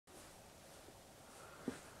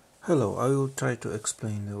Hello, I will try to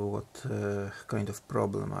explain what kind of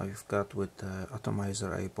problem I've got with the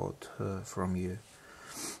atomizer I bought from you.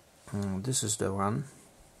 This is the one.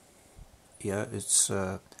 Yeah, it's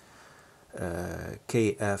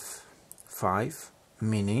KF5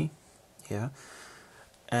 Mini. Yeah,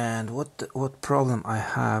 and what problem I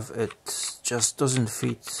have? It just doesn't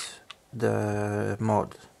fit the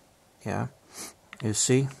mod. Yeah, you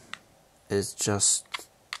see, it's just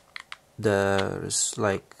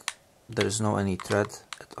there's no any thread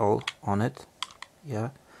at all on it. Yeah,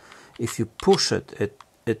 if you push it,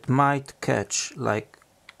 it might catch like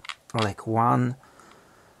one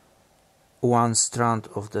strand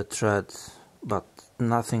of the thread, but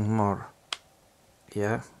nothing more.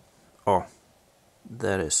 Yeah, oh,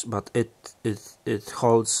 there is, but it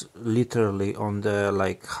holds literally on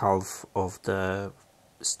the half of the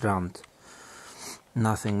strand,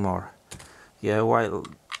 nothing more. Yeah, while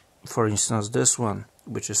for instance this one,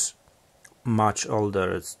 which is much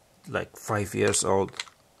older, it's like 5 years old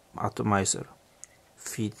atomizer,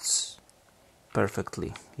 fits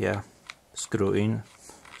perfectly. Yeah, screw in,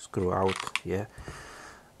 screw out. Yeah,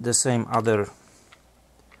 the same other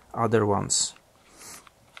ones.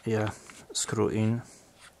 Yeah, screw in,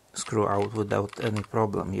 screw out without any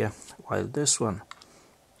problem. Yeah, while this one,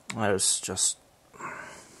 there's just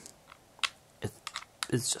it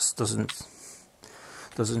just doesn't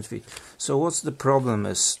fit. So what's the problem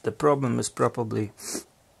is? The problem is probably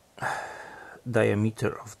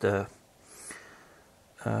diameter of the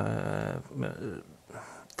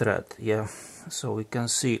thread. Yeah, so we can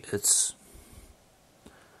see it's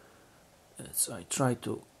I try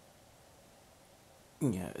to,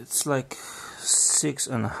 yeah, it's like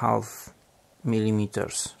 6.5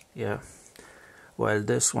 millimeters. Yeah, while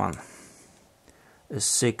this one is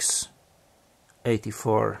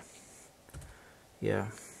 6.84.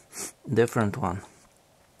 yeah, different one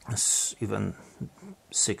is even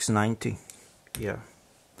 6.90. yeah,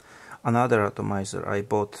 another atomizer I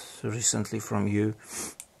bought recently from you,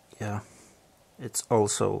 yeah, it's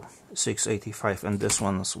also 6.85, and this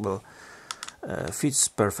one as well fits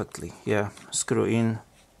perfectly. Yeah, screw in,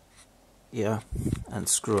 yeah, and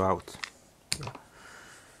screw out. Yeah.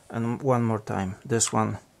 And one more time, this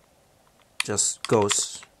one just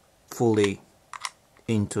goes fully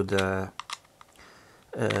into the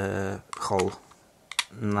hole,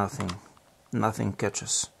 nothing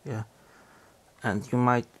catches. Yeah, and you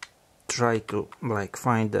might try to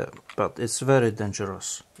find the, but it's very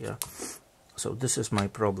dangerous. Yeah, so this is my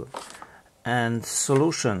problem. And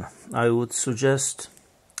solution, I would suggest,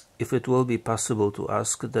 if it will be possible, to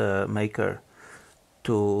ask the maker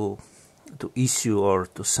to issue or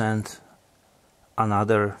to send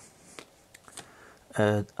another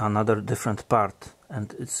different part,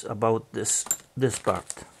 and it's about this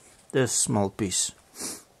part, this small piece.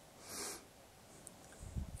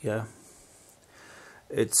 Yeah,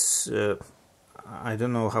 it's I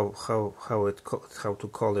don't know how to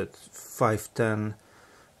call it, 510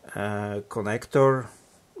 connector,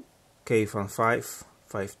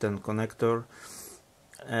 K510 connector,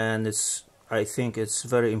 and I think it's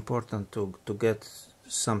very important to get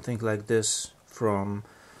something like this from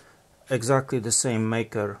exactly the same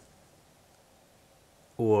maker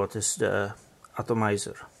what is the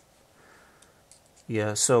atomizer.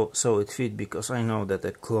 Yeah, so it fit, because I know that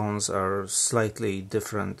the clones are slightly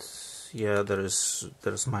different. Yeah, there's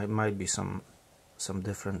might be some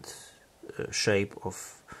different shape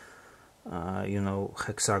of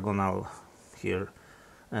hexagonal here,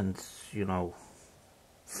 and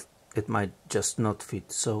it might just not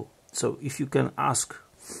fit. So if you can ask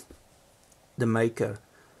the maker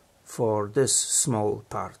for this small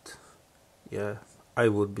part, yeah, I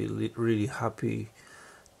would be really happy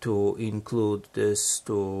to include this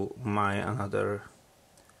to my another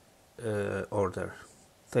order.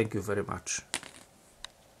 Thank you very much.